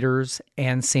 The Breeders,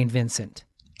 and St. Vincent.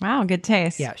 Wow, good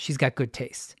taste. Yeah, she's got good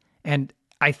taste. And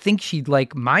I think she'd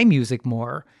like my music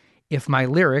more if my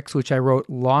lyrics, which I wrote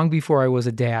long before I was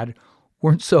a dad,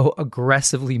 weren't so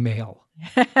aggressively male.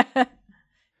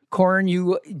 Corin,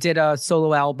 you did a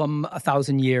solo album,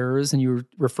 1,000 Years, and you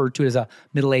referred to it as a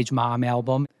middle-aged mom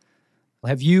album.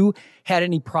 Have you had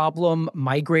any problem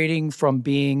migrating from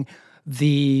being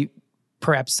the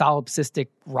perhaps solipsistic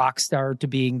rock star to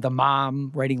being the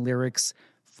mom writing lyrics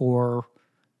for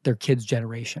their kids'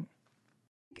 generation?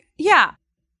 Yeah.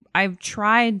 I've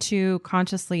tried to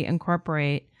consciously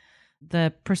incorporate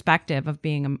the perspective of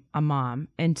being a mom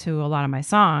into a lot of my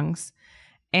songs.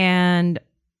 And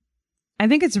I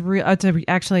think it's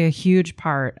actually a huge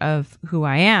part of who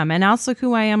I am and also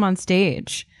who I am on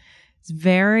stage. It's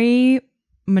very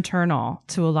maternal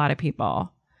to a lot of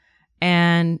people.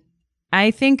 And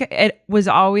I think it was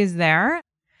always there.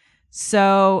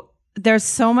 So there's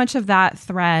so much of that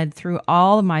thread through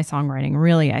all of my songwriting,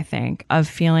 really, I think, of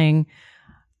feeling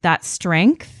that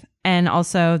strength and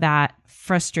also that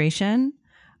frustration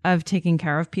of taking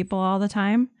care of people all the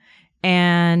time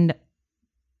and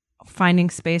finding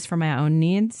space for my own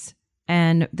needs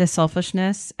and the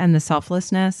selfishness and the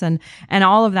selflessness and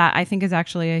all of that, I think, is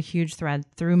actually a huge thread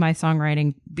through my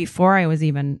songwriting before I was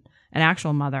even an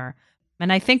actual mother.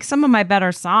 And I think some of my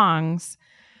better songs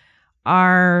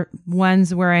are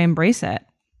ones where I embrace it,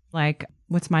 like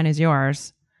What's Mine Is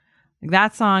Yours. Like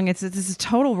that song, it's a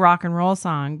total rock and roll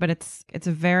song, but it's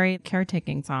a very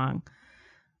caretaking song.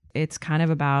 It's kind of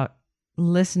about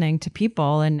listening to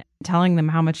people and telling them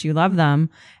how much you love them,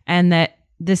 and that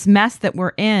this mess that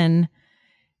we're in,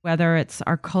 whether it's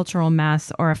our cultural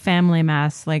mess or a family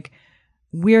mess, like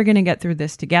we're going to get through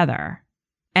this together.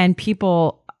 And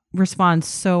people respond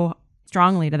so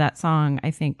strongly to that song,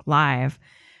 I think, live,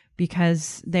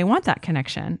 because they want that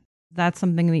connection. That's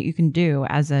something that you can do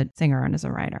as a singer and as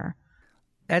a writer.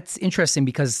 That's interesting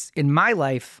because in my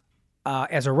life,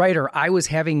 as a writer, I was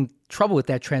having trouble with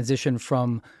that transition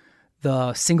from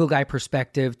the single guy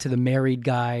perspective to the married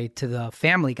guy to the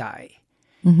family guy.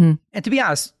 Mm-hmm. And to be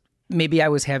honest, maybe I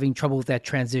was having trouble with that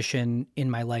transition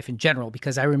in my life in general,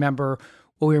 because I remember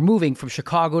when we were moving from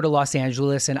Chicago to Los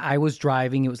Angeles and I was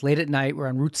driving, it was late at night, we're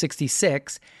on Route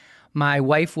 66. My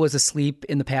wife was asleep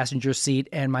in the passenger seat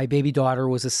and my baby daughter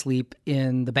was asleep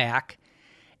in the back.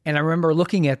 And I remember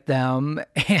looking at them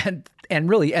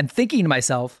and thinking to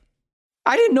myself,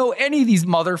 I didn't know any of these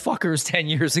motherfuckers 10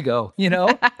 years ago, you know?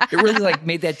 It really like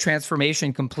made that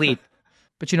transformation complete.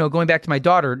 But, you know, going back to my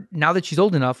daughter, now that she's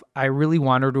old enough, I really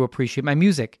want her to appreciate my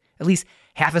music, at least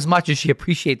half as much as she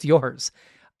appreciates yours.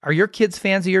 Are your kids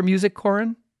fans of your music,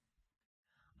 Corin?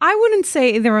 I wouldn't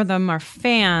say either of them are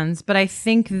fans, but I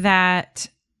think that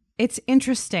it's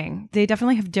interesting. They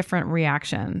definitely have different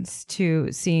reactions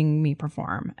to seeing me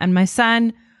perform. And my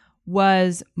son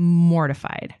was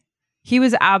mortified. He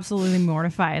was absolutely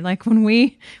mortified. Like when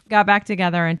we got back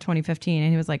together in 2015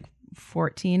 and he was like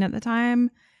 14 at the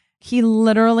time, he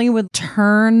literally would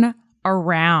turn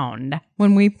around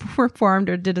when we performed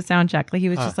or did a sound check. Like he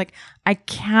was just like, I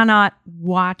cannot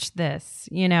watch this,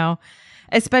 you know,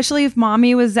 especially if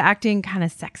mommy was acting kind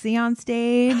of sexy on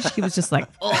stage. He was just like,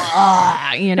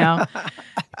 you know.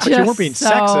 But you weren't being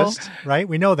sexist, right?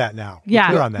 We know that now. We're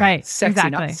clear on that. Right. Sexy,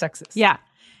 exactly. not sexist. Yeah.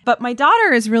 But my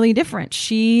daughter is really different.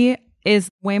 She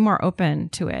is way more open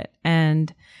to it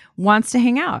and wants to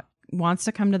hang out, wants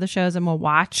to come to the shows, and will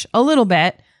watch a little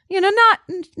bit, you know,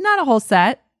 not a whole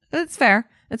set. It's fair.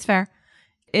 It's fair.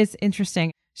 It's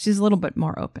interesting. She's a little bit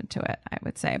more open to it, I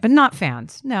would say, but not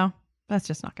fans. No, that's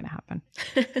just not going to happen.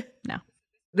 No.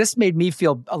 This made me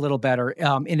feel a little better.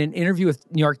 In an interview with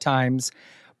New York Times,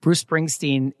 Bruce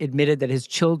Springsteen admitted that his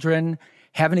children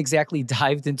haven't exactly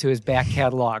dived into his back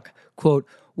catalog. Quote,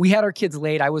 "We had our kids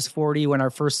late. I was 40 when our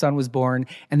first son was born,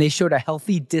 and they showed a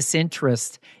healthy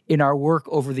disinterest in our work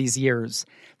over these years.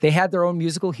 They had their own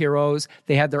musical heroes.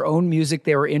 They had their own music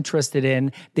they were interested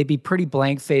in. They'd be pretty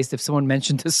blank-faced if someone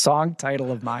mentioned a song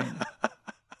title of mine."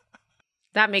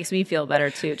 That makes me feel better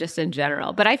too, just in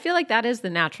general. But I feel like that is the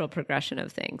natural progression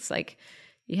of things. Like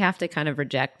you have to kind of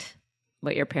reject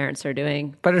what your parents are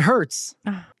doing. But it hurts.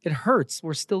 It hurts.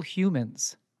 We're still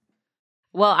humans.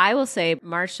 Well, I will say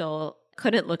Marshall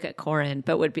couldn't look at Corin,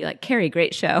 but would be like, Carrie,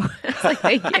 great show. It's like,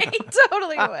 thank you. I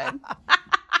totally would.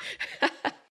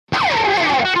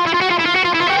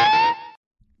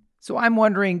 So I'm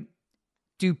wondering,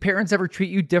 do parents ever treat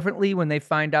you differently when they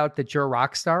find out that you're a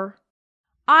rock star?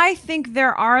 I think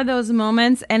there are those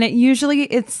moments, and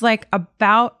it's like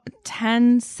about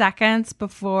 10 seconds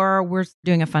before we're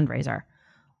doing a fundraiser.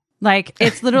 Like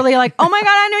it's literally like, oh my God,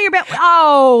 I know your band.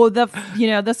 Oh,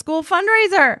 the school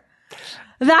fundraiser.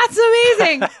 That's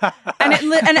amazing. But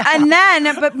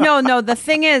the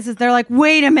thing is they're like,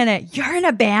 wait a minute, you're in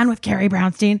a band with Carrie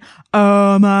Brownstein.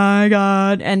 Oh my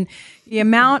God. And the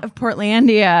amount of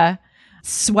Portlandia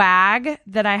swag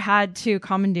that I had to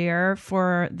commandeer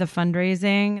for the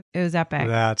fundraising, it was epic.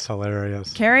 That's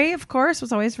hilarious. Carrie, of course,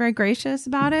 was always very gracious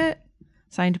about it.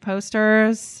 Signed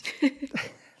posters.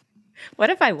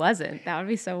 What if I wasn't? That would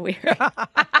be so weird.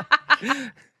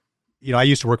 You know, I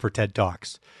used to work for TED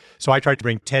Talks. So I tried to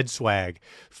bring TED swag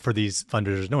for these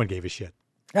fundraisers. No one gave a shit.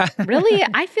 Really?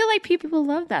 I feel like people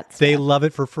love that stuff. They love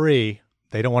it for free.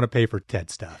 They don't want to pay for TED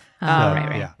stuff. Oh,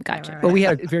 right. Yeah. Gotcha. But we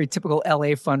had a very typical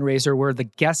LA fundraiser where the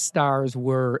guest stars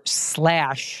were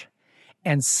Slash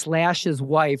and Slash's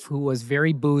wife, who was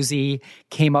very boozy,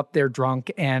 came up there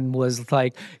drunk and was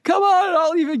like, "Come on,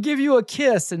 I'll even give you a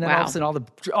kiss." And then all of a sudden,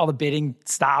 all the bidding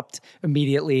stopped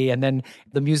immediately. And then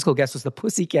the musical guest was the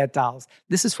Pussycat Dolls.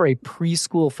 This is for a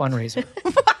preschool fundraiser.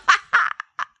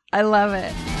 I love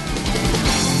it.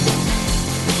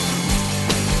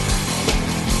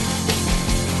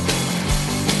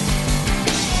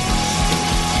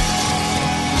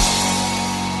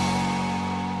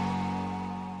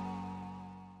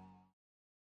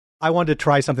 I wanted to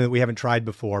try something that we haven't tried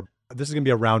before. This is going to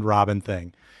be a round robin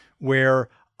thing where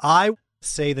I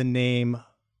say the name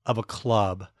of a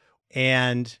club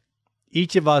and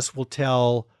each of us will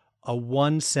tell a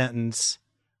one sentence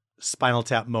Spinal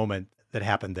Tap moment that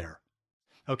happened there.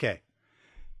 Okay.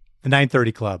 The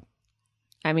 930 Club.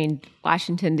 I mean,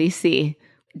 Washington, D.C.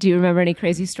 Do you remember any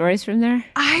crazy stories from there?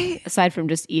 Aside from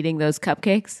just eating those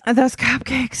cupcakes? Those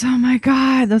cupcakes. Oh my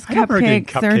God. Those I remember getting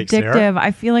cupcakes. They're cupcakes addictive. there.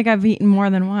 I feel like I've eaten more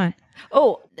than one.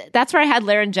 Oh, that's where I had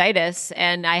laryngitis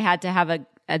and I had to have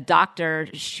a doctor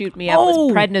shoot me up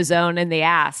with prednisone in the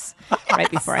ass right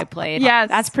before I played. Yes.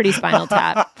 That's pretty Spinal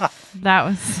Tap.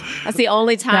 That's the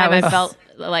only time That was- I felt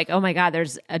like, oh my God,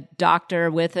 there's a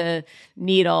doctor with a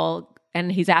needle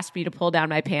and he's asked me to pull down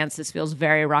my pants. This feels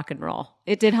very rock and roll.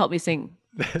 It did help me sing.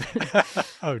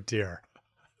 Oh, dear.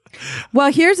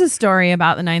 Well, here's a story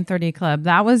about the 930 Club.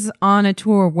 That was on a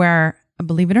tour where,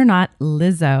 believe it or not,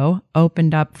 Lizzo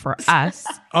opened up for us.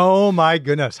 Oh, my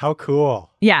goodness. How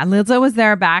cool. Yeah, Lizzo was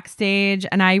there backstage.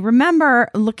 And I remember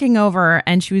looking over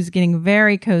and she was getting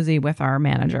very cozy with our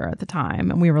manager at the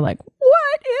time. And we were like,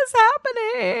 what is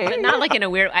happening? But not like in a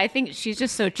weird, I think she's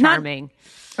just so charming.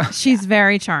 She's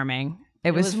very charming. It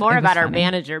It was more about our funny.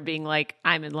 manager being like,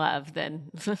 I'm in love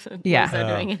than Yeah. Lizzo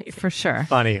doing anything. For sure.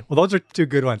 Funny. Well, those are two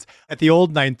good ones. At the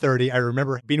old 930, I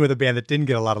remember being with a band that didn't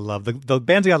get a lot of love. The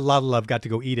bands that got a lot of love got to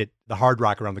go eat at the Hard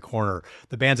Rock around the corner.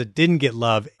 The bands that didn't get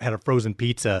love had a frozen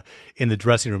pizza in the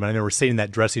dressing room. And I remember sitting in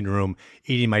that dressing room,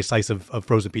 eating my slice of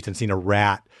frozen pizza and seeing a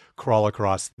rat crawl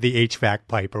across the HVAC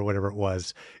pipe or whatever it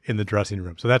was in the dressing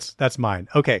room. So that's mine.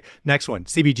 Okay, next one,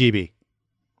 CBGB.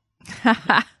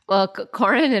 Well,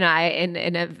 Corin and I,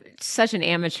 in such an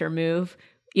amateur move,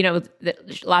 you know,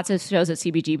 lots of shows at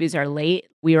CBGBs are late.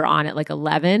 We were on at like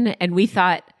 11, and we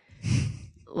thought,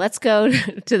 let's go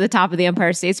to the top of the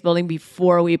Empire State Building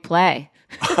before we play.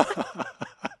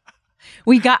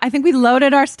 I think we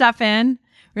loaded our stuff in.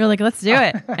 We were like, let's do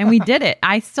it. And we did it.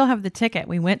 I still have the ticket.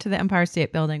 We went to the Empire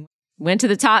State Building. Went to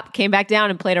the top, came back down,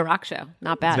 and played a rock show.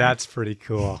 Not bad. That's pretty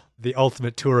cool. The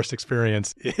ultimate tourist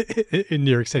experience in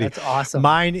New York City. That's awesome.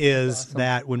 Mine is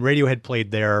that when Radiohead played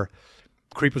there,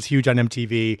 Creep was huge on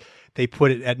MTV. They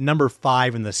put it at number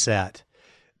 5 in the set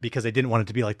because they didn't want it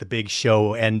to be like the big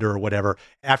show ender or whatever.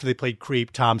 After they played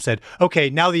Creep, Tom said, okay,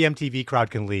 now the MTV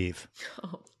crowd can leave.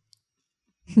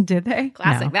 Did they?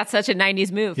 Classic. No. That's such a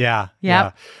 90s move. Yeah. Yep.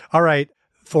 Yeah. All right.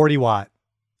 40 Watt.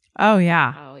 Oh,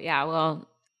 yeah. Oh, yeah. Well,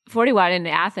 40 Watt in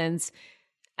Athens.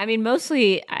 I mean,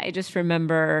 mostly I just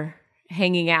remember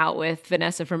hanging out with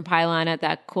Vanessa from Pylon at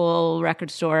that cool record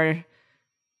store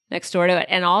next door to it.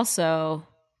 And also,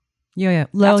 Yo-yo.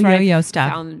 that's Little where I yo-yo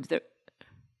stuff. found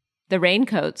the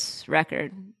Raincoats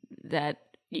record that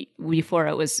before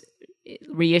it was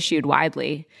reissued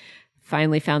widely.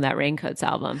 Finally found that Raincoats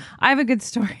album. I have a good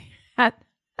story at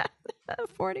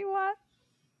 40 Watt.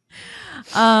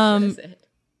 What is it?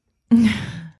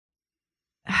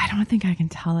 I don't think I can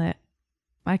tell it.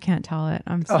 I can't tell it.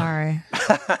 I'm sorry.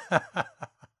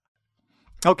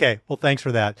 Okay. Well, thanks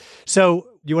for that. So,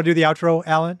 do you want to do the outro,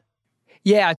 Alan?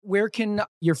 Yeah. Where can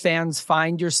your fans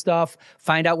find your stuff,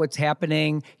 find out what's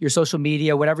happening, your social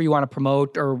media, whatever you want to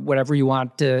promote or whatever you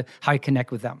want to, how you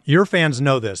connect with them? Your fans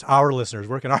know this. Our listeners,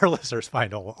 where can our listeners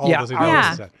find all Yeah, those who our know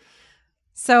listeners. this?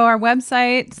 So our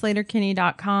website,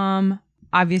 SlaterKinney.com.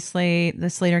 Obviously, the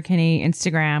Slater Kinney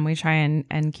Instagram, we try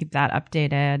and keep that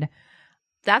updated.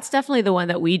 That's definitely the one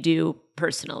that we do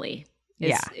personally.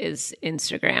 Is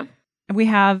Instagram. We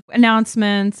have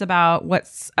announcements about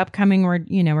what's upcoming. We're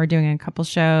doing a couple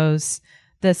shows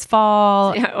this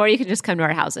fall. Yeah, or you can just come to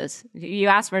our houses. You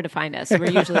ask where to find us.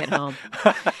 We're usually at home.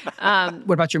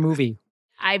 What about your movie?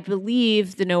 I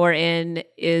believe The Nowhere Inn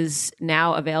is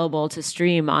now available to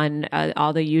stream on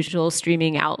all the usual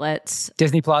streaming outlets.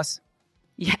 Disney Plus?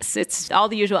 Yes, it's all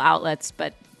the usual outlets,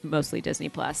 but mostly Disney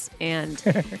Plus and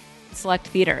select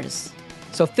theaters.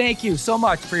 So thank you so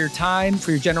much for your time,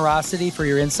 for your generosity, for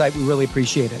your insight. We really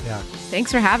appreciate it. Yeah. Thanks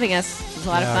for having us. It was a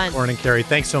lot of fun. Corin and Carrie,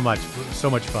 thanks so much. So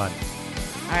much fun.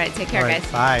 All right, take care, All right,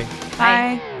 guys.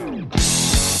 Bye.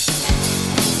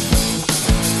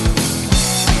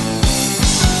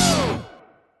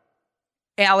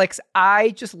 Bye. Alex, I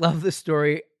just love the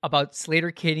story about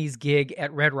Sleater-Kinney's gig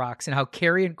at Red Rocks and how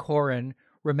Carrie and Corin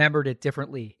remembered it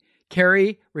differently.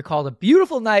 Carrie recalled a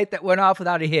beautiful night that went off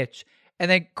without a hitch, and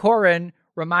then Corin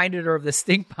reminded her of the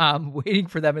stink bomb waiting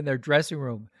for them in their dressing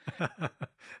room.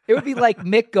 It would be like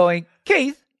Mick going,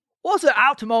 Keith, wasn't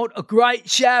Altamont a great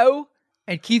show?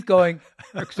 And Keith going,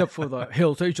 except for the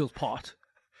Hells Angels part.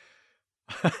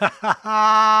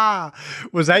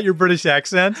 Was that your British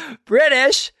accent?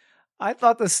 British? I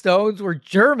thought the Stones were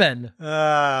German.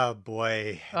 Oh,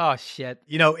 boy. Oh, shit.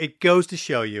 You know, it goes to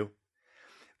show you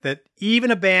that even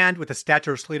a band with the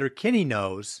stature of Sleater-Kinney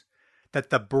knows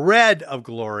that the bread of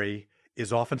glory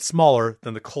is often smaller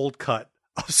than the cold cut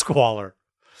of squalor.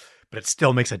 But it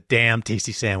still makes a damn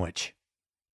tasty sandwich.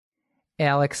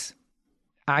 Alex,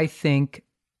 I think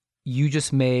you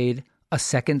just made a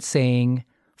second saying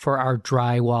for our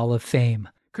dry wall of fame.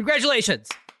 Congratulations!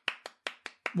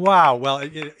 Wow. Well,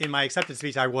 in my acceptance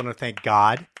speech, I want to thank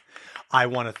God. I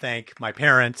want to thank my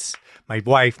parents, my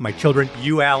wife, my children,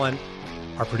 you, Alan,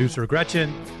 our producer,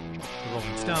 Gretchen, the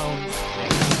Rolling Stones.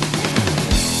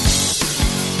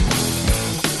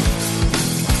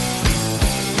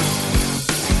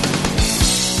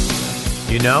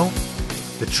 You know,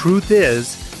 the truth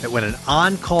is that when an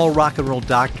on-call rock and roll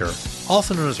doctor,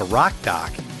 also known as a rock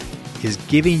doc, is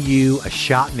giving you a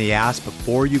shot in the ass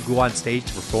before you go on stage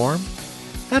to perform,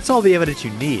 that's all the evidence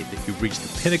you need that you've reached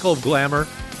the pinnacle of glamour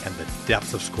and the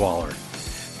depths of squalor.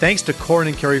 Thanks to Corin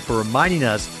and Carrie for reminding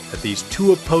us that these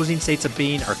two opposing states of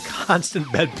being are constant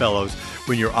bedfellows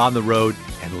when you're on the road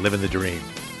and living the dream.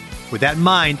 With that in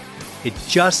mind, it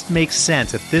just makes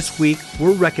sense that this week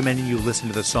we're recommending you listen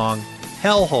to the song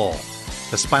Hellhole,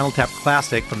 the Spinal Tap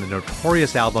classic from the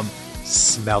notorious album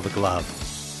Smell the Glove.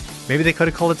 Maybe they could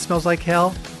have called it Smells Like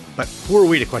Hell, but who are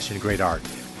we to question great art?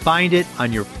 Find it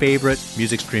on your favorite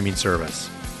music streaming service.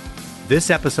 This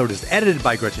episode is edited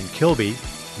by Gretchen Kilby,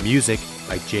 music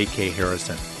by J.K.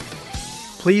 Harrison.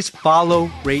 Please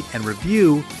follow, rate, and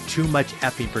review Too Much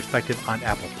Effing Perspective on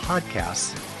Apple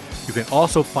Podcasts. You can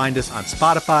also find us on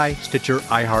Spotify, Stitcher,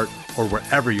 iHeart, or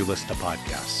wherever you listen to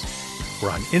podcasts. We're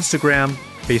on Instagram,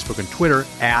 Facebook, and Twitter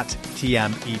at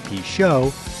TMEP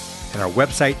Show, and our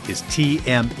website is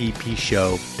tmepshow.com.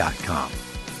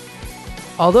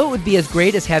 Although it would be as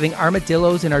great as having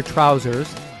armadillos in our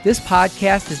trousers, this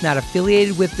podcast is not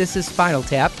affiliated with This Is Spinal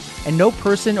Tap, and no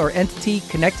person or entity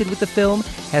connected with the film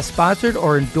has sponsored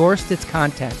or endorsed its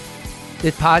content.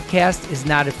 This podcast is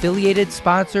not affiliated,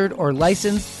 sponsored, or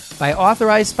licensed by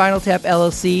Authorized Spinal Tap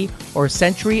LLC or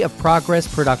Century of Progress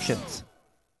Productions.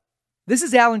 This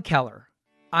is Alan Keller.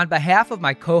 On behalf of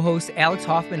my co-host Alex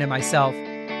Hoffman and myself,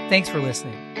 thanks for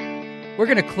listening. We're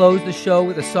going to close the show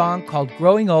with a song called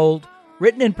Growing Old,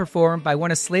 written and performed by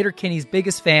one of Sleater-Kinney's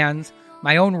biggest fans,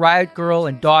 my own Riot Girl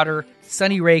and daughter,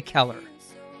 Sunny Ray Keller.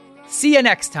 See you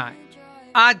next time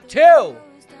on Too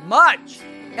Much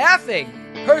Effing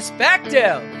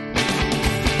Perspective.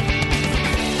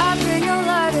 I bring a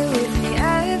lighter with me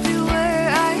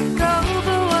everywhere I go,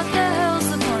 but what the hell's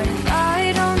the point if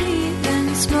I don't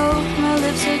even smoke? My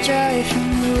lips are dry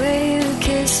from the way you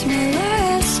kissed me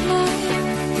last night.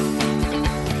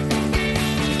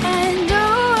 And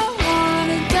oh, I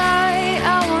wanna die,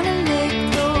 I wanna lick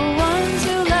the ones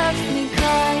who left me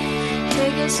cry.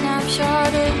 Take a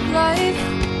snapshot of life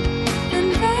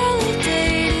and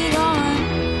validate it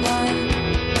online.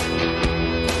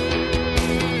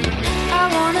 I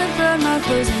wanna burn my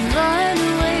clothes and run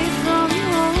away from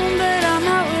home, but I'm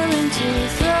not willing to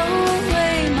throw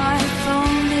away my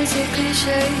phone. Is it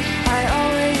cliche? I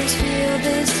always feel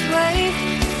this way.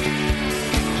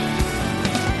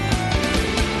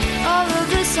 All of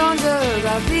the songs are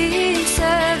about being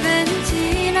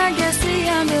 17. I guess the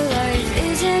end of life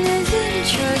isn't as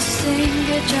interesting.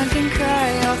 Get drunk and cry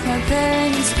off my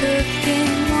parents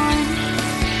cooking wine.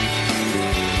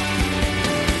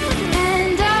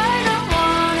 And I don't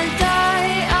wanna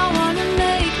die, I wanna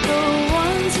make the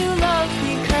ones who love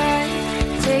me cry.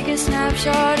 Take a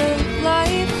snapshot of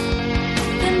life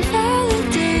and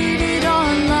validate it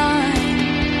online.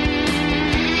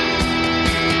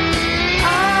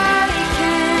 I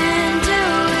can do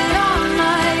it on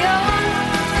my own.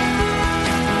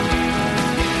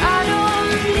 I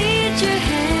don't need your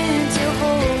hand to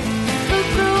hold, but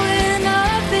growing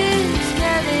up is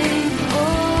getting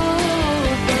old.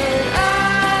 But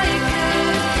I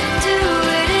could do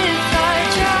it if I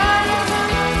tried.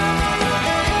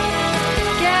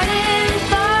 Getting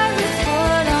by with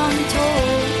what I'm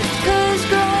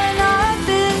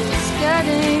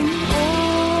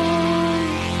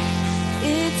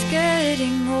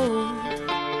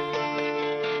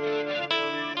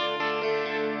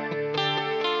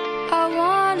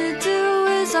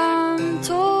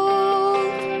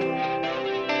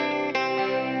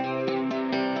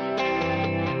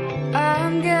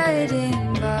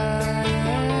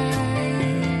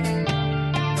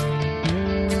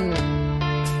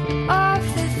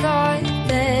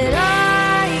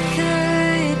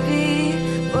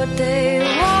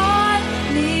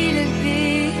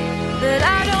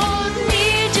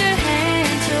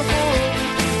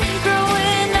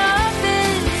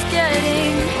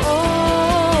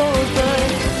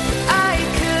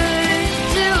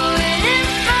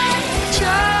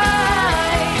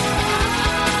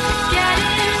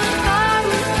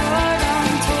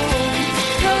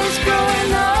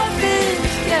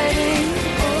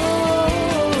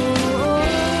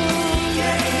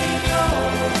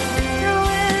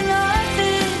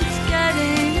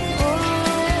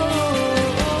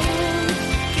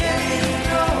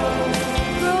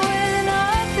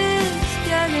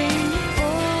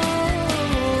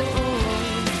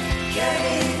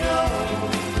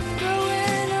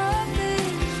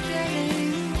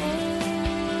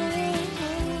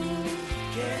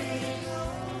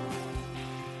know